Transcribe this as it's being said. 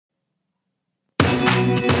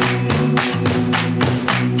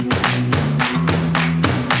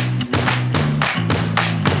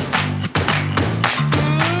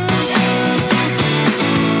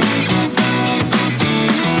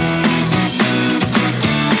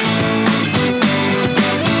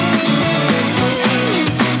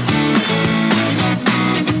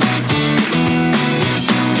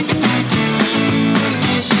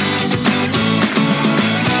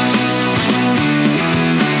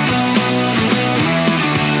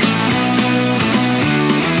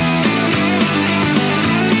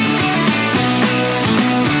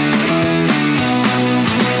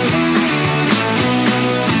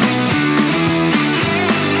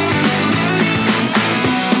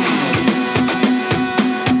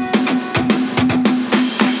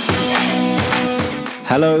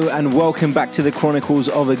Hello and welcome back to the Chronicles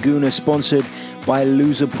of a Gooner, sponsored by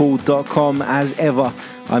loserpool.com. As ever,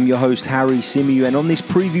 I'm your host Harry Simiu, and on this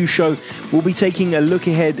preview show we'll be taking a look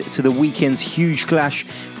ahead to the weekend's huge clash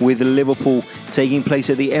with Liverpool taking place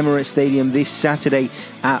at the Emirates Stadium this Saturday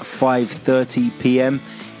at 5:30pm.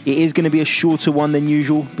 It is going to be a shorter one than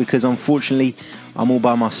usual because unfortunately I'm all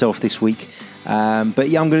by myself this week. But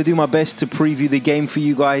yeah, I'm going to do my best to preview the game for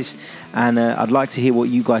you guys, and I'd like to hear what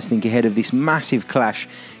you guys think ahead of this massive clash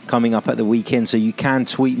coming up at the weekend, so you can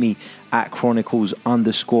tweet me at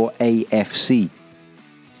Chronicles_AFC.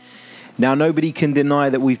 Now, nobody can deny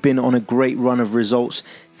that we've been on a great run of results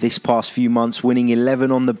this past few months, winning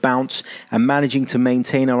 11 on the bounce and managing to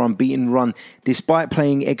maintain our unbeaten run despite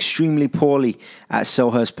playing extremely poorly at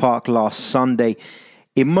Selhurst Park last Sunday.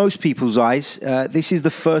 In most people's eyes, this is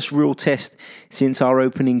the first real test since our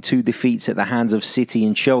opening two defeats at the hands of City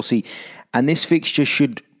and Chelsea, and this fixture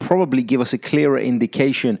should probably give us a clearer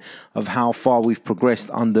indication of how far we've progressed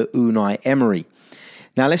under Unai Emery.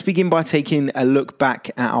 Now, let's begin by taking a look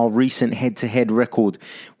back at our recent head-to-head record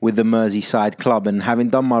with the Merseyside club, and having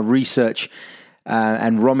done my research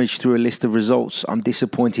and rummaged through a list of results, I'm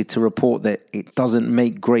disappointed to report that it doesn't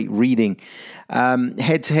make great reading.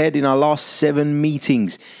 Head-to-head in our last 7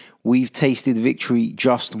 meetings, we've tasted victory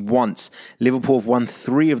just once. Liverpool have won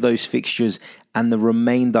 3 of those fixtures and the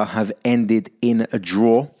remainder have ended in a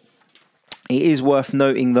draw. It is worth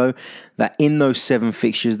noting, though, that in those 7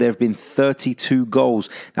 fixtures, there have been 32 goals.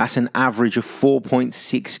 That's an average of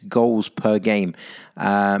 4.6 goals per game.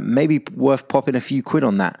 Maybe worth popping a few quid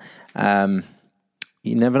on that.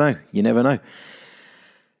 You never know. You never know.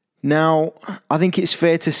 Now, I think it's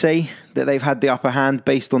fair to say that they've had the upper hand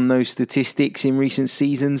based on those statistics in recent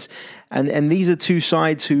seasons. And these are two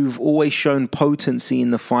sides who've always shown potency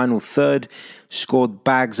in the final third, scored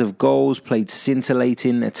bags of goals, played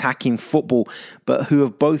scintillating, attacking football, but who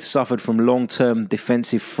have both suffered from long-term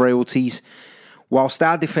defensive frailties. Whilst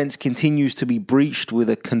our defence continues to be breached with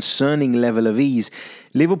a concerning level of ease,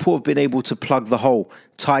 Liverpool have been able to plug the hole,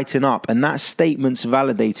 tighten up, and that statement's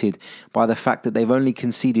validated by the fact that they've only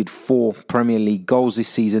conceded 4 Premier League goals this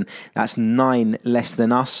season. That's 9 less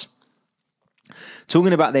than us.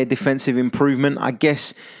 Talking about their defensive improvement, I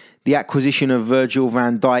guess the acquisition of Virgil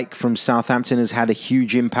van Dijk from Southampton has had a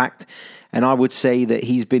huge impact. And I would say that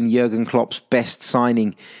he's been Jurgen Klopp's best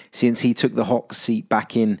signing since he took the hot seat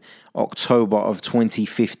back in October of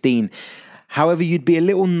 2015. However, you'd be a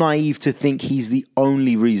little naive to think he's the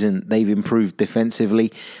only reason they've improved defensively.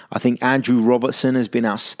 I think Andrew Robertson has been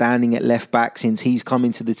outstanding at left back since he's come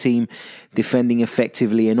into the team, defending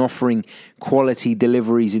effectively and offering quality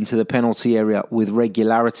deliveries into the penalty area with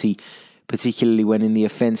regularity, particularly when in the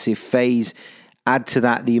offensive phase. Add to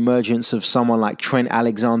that the emergence of someone like Trent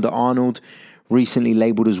Alexander-Arnold, recently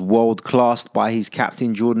labelled as world-class by his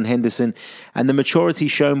captain Jordan Henderson, and the maturity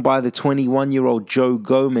shown by the 21-year-old Joe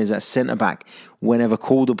Gomez at centre-back whenever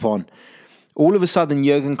called upon. All of a sudden,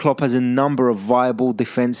 Jurgen Klopp has a number of viable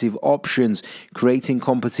defensive options, creating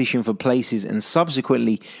competition for places and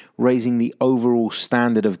subsequently raising the overall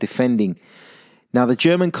standard of defending. Now, the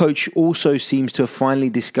German coach also seems to have finally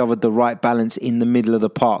discovered the right balance in the middle of the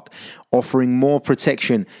park, offering more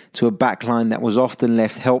protection to a backline that was often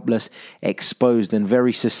left helpless, exposed and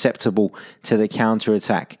very susceptible to the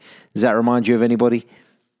counter-attack. Does that remind you of anybody?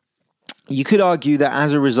 You could argue that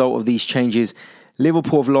as a result of these changes,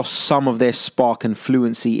 Liverpool have lost some of their spark and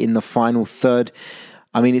fluency in the final third.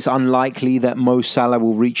 I mean, it's unlikely that Mo Salah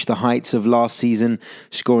will reach the heights of last season,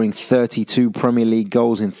 scoring 32 Premier League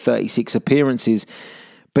goals in 36 appearances.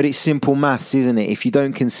 But it's simple maths, isn't it? If you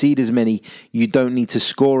don't concede as many, you don't need to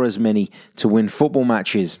score as many to win football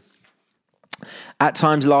matches. At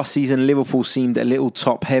times last season, Liverpool seemed a little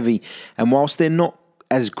top-heavy. And whilst they're not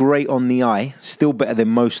as great on the eye, still better than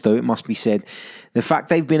most though, it must be said, the fact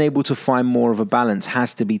they've been able to find more of a balance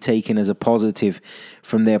has to be taken as a positive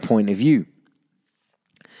from their point of view.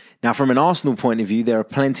 Now, from an Arsenal point of view, there are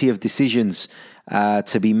plenty of decisions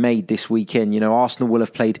to be made this weekend. Arsenal will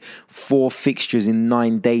have played 4 fixtures in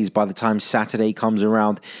 9 days by the time Saturday comes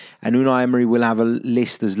around, and Unai Emery will have a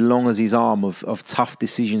list as long as his arm of tough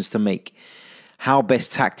decisions to make. How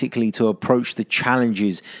best tactically to approach the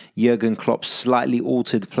challenges Jurgen Klopp's slightly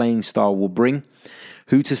altered playing style will bring.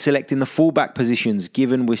 Who to select in the fullback positions,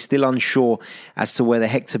 given we're still unsure as to whether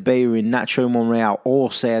Hector Bellerin, Nacho Monreal or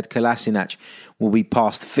Sead Kolasinac will be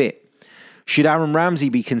past fit. Should Aaron Ramsey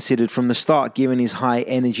be considered from the start, given his high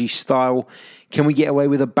energy style? Can we get away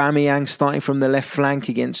with Aubameyang starting from the left flank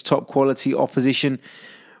against top quality opposition?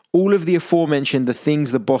 All of the aforementioned are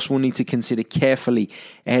things the boss will need to consider carefully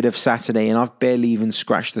ahead of Saturday, and I've barely even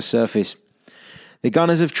scratched the surface. The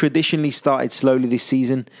Gunners have traditionally started slowly this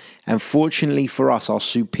season, and fortunately for us, our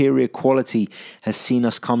superior quality has seen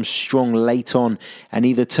us come strong late on and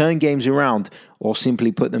either turn games around or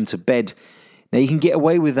simply put them to bed. Now, you can get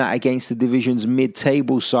away with that against the division's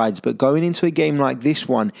mid-table sides, but going into a game like this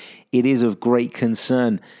one, it is of great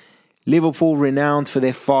concern. Liverpool, renowned for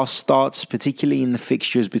their fast starts, particularly in the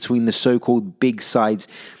fixtures between the so-called big sides,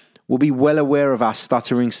 will be well aware of our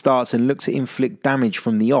stuttering starts and look to inflict damage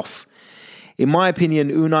from the off. In my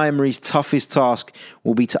opinion, Unai Emery's toughest task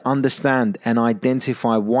will be to understand and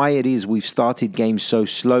identify why it is we've started games so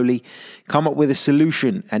slowly, come up with a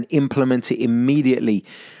solution and implement it immediately.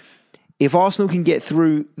 If Arsenal can get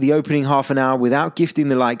through the opening half an hour without gifting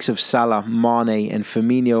the likes of Salah, Mane and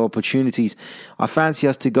Firmino opportunities, I fancy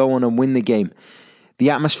us to go on and win the game.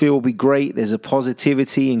 The atmosphere will be great. There's a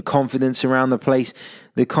positivity and confidence around the place,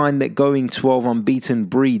 the kind that going 12 unbeaten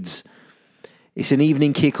breeds. It's an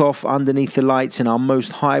evening kickoff underneath the lights in our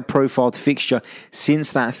most high-profile fixture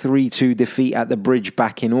since that 3-2 defeat at the Bridge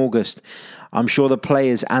back in August. I'm sure the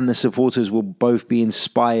players and the supporters will both be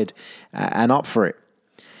inspired and up for it.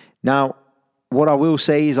 Now, what I will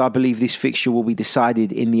say is I believe this fixture will be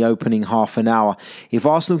decided in the opening half an hour. If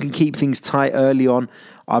Arsenal can keep things tight early on,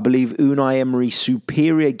 I believe Unai Emery's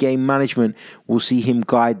superior game management will see him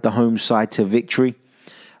guide the home side to victory.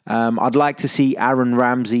 I'd like to see Aaron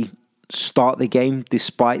Ramsey start the game,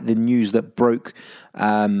 despite the news that broke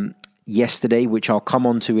yesterday, which I'll come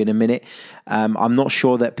on to in a minute. I'm not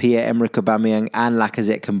sure that Pierre-Emerick Aubameyang and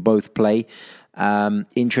Lacazette can both play.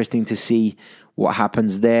 Interesting to see what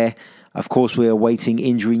happens there. Of course, we're awaiting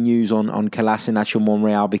injury news on Kolasinac and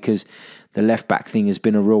Monreal because the left-back thing has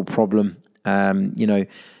been a real problem. Granit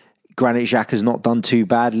Xhaka has not done too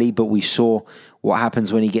badly, but we saw what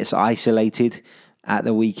happens when he gets isolated at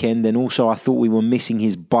the weekend. And also, I thought we were missing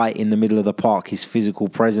his bite in the middle of the park, his physical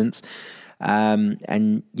presence.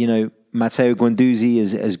 Matteo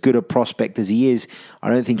Guendouzi, as good a prospect as he is, I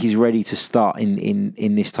don't think he's ready to start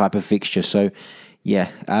in this type of fixture. So,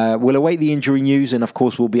 we'll await the injury news, and of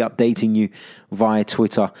course, we'll be updating you via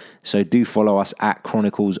Twitter. So do follow us at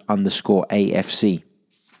Chronicles_AFC.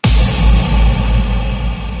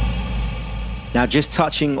 Now, just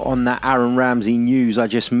touching on that Aaron Ramsey news I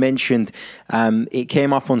just mentioned, it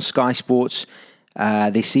came up on Sky Sports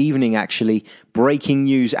this evening, actually. Breaking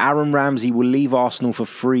news, Aaron Ramsey will leave Arsenal for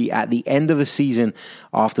free at the end of the season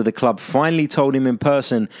after the club finally told him in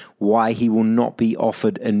person why he will not be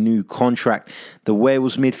offered a new contract. The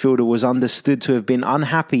Wales midfielder was understood to have been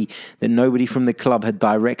unhappy that nobody from the club had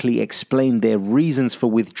directly explained their reasons for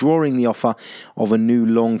withdrawing the offer of a new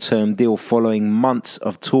long-term deal following months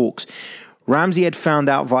of talks. Ramsey had found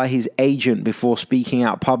out via his agent before speaking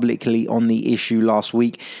out publicly on the issue last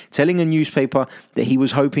week, telling a newspaper that he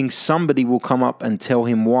was hoping somebody will come up and tell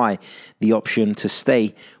him why the option to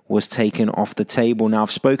stay was taken off the table. Now,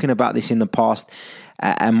 I've spoken about this in the past,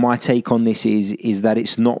 and my take on this is that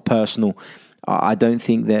it's not personal. I don't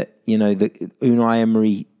think that, that Unai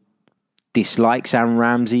Emery dislikes Aaron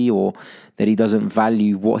Ramsey or that he doesn't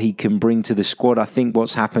value what he can bring to the squad. I think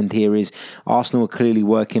what's happened here is Arsenal are clearly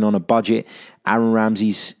working on a budget. Aaron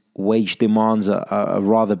Ramsey's wage demands are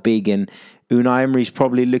rather big, and Unai Emery's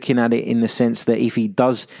probably looking at it in the sense that if he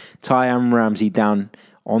does tie Aaron Ramsey down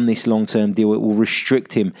on this long-term deal, it will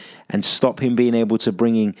restrict him and stop him being able to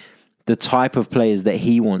bring in the type of players that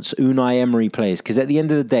he wants, Unai Emery players. Because at the end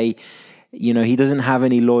of the day, he doesn't have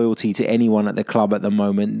any loyalty to anyone at the club at the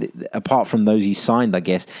moment, apart from those he's signed, I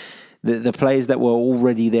guess. The players that were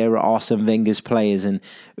already there are Arsene Wenger's players. And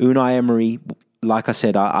Unai Emery, like I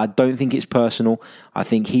said, I don't think it's personal. I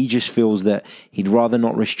think he just feels that he'd rather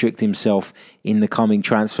not restrict himself in the coming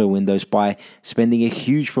transfer windows by spending a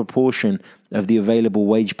huge proportion of the available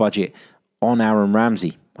wage budget on Aaron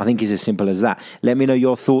Ramsey. I think it's as simple as that. Let me know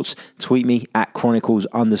your thoughts. Tweet me at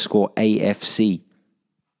Chronicles_AFC.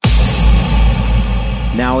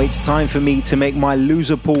 Now it's time for me to make my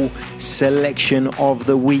Loser Pool selection of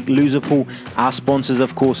the week. Loser Pool, our sponsors,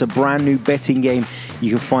 of course, a brand new betting game you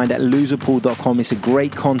can find at loserpool.com. It's a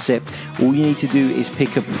great concept. All you need to do is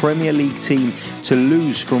pick a Premier League team to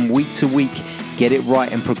lose from week to week, get it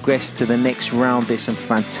right and progress to the next round. There's some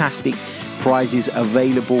fantastic prizes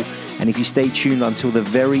available. And if you stay tuned until the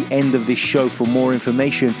very end of this show for more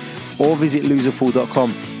information, or visit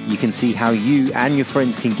loserpool.com, you can see how you and your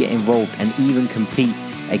friends can get involved and even compete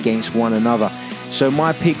against one another. So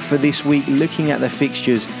my pick for this week, looking at the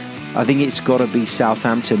fixtures, I think it's got to be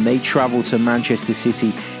Southampton. They travel to Manchester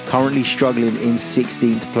City, currently struggling in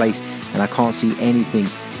 16th place, and I can't see anything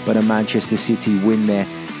but a Manchester City win there.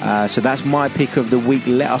 So that's my pick of the week.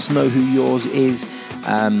 Let us know who yours is.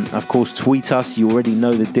 Of course, tweet us. You already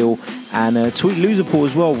know the deal. And tweet Loserpool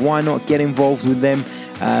as well. Why not get involved with them?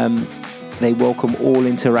 They welcome all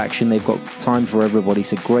interaction. They've got time for everybody.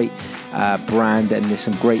 It's a great brand, and there's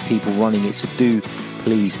some great people running it. So do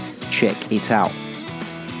please check it out.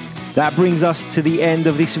 That brings us to the end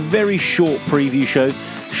of this very short preview show.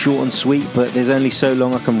 Short and sweet, but there's only so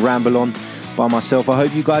long I can ramble on by myself. I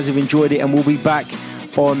hope you guys have enjoyed it, and we'll be back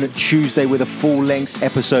on Tuesday with a full-length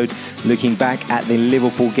episode looking back at the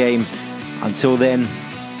Liverpool game. Until then,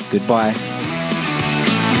 goodbye.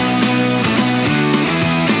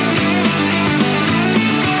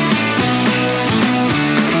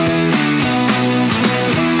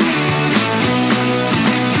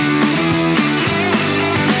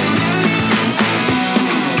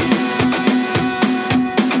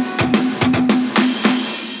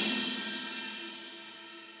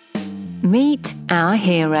 Meet our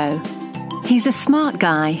hero. He's a smart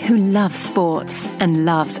guy who loves sports and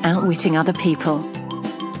loves outwitting other people.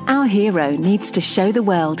 Our hero needs to show the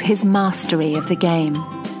world his mastery of the game.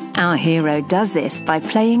 Our hero does this by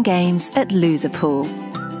playing games at Loserpool.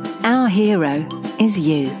 Our hero is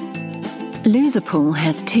you. Loserpool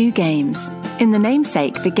has 2 games. In the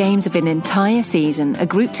namesake, the games of an entire season are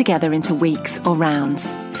grouped together into weeks or rounds.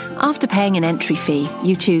 After paying an entry fee,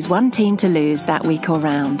 you choose one team to lose that week or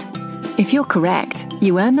round. If you're correct,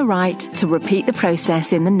 you earn the right to repeat the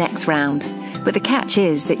process in the next round. But the catch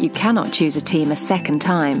is that you cannot choose a team a second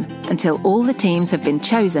time until all the teams have been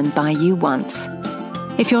chosen by you once.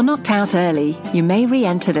 If you're knocked out early, you may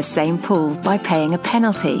re-enter the same pool by paying a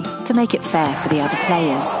penalty to make it fair for the other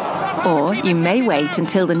players. Or you may wait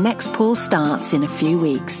until the next pool starts in a few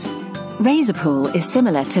weeks. Razor Pool is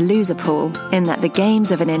similar to Loser Pool in that the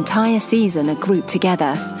games of an entire season are grouped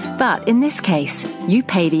together. But in this case, you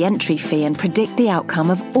pay the entry fee and predict the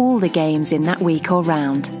outcome of all the games in that week or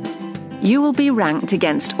round. You will be ranked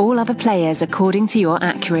against all other players according to your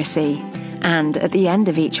accuracy. And at the end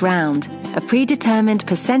of each round, a predetermined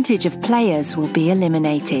percentage of players will be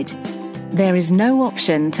eliminated. There is no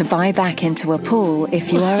option to buy back into a pool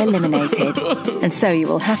if you are eliminated, and so you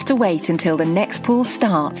will have to wait until the next pool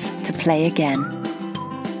starts to play again.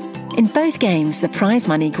 In both games, the prize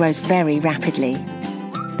money grows very rapidly.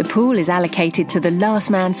 The pool is allocated to the last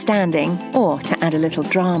man standing, or, to add a little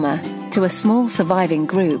drama, to a small surviving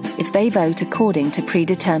group if they vote according to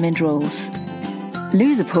predetermined rules.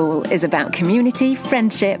 Loser Pool is about community,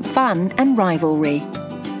 friendship, fun and rivalry.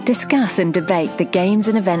 Discuss and debate the games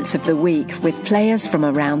and events of the week with players from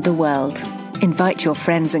around the world. Invite your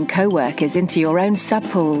friends and co-workers into your own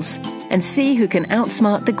sub-pools and see who can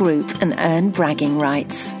outsmart the group and earn bragging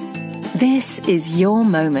rights. This is your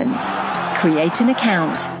moment. Create an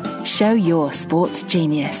account. Show your sports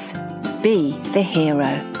genius. Be the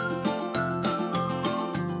hero.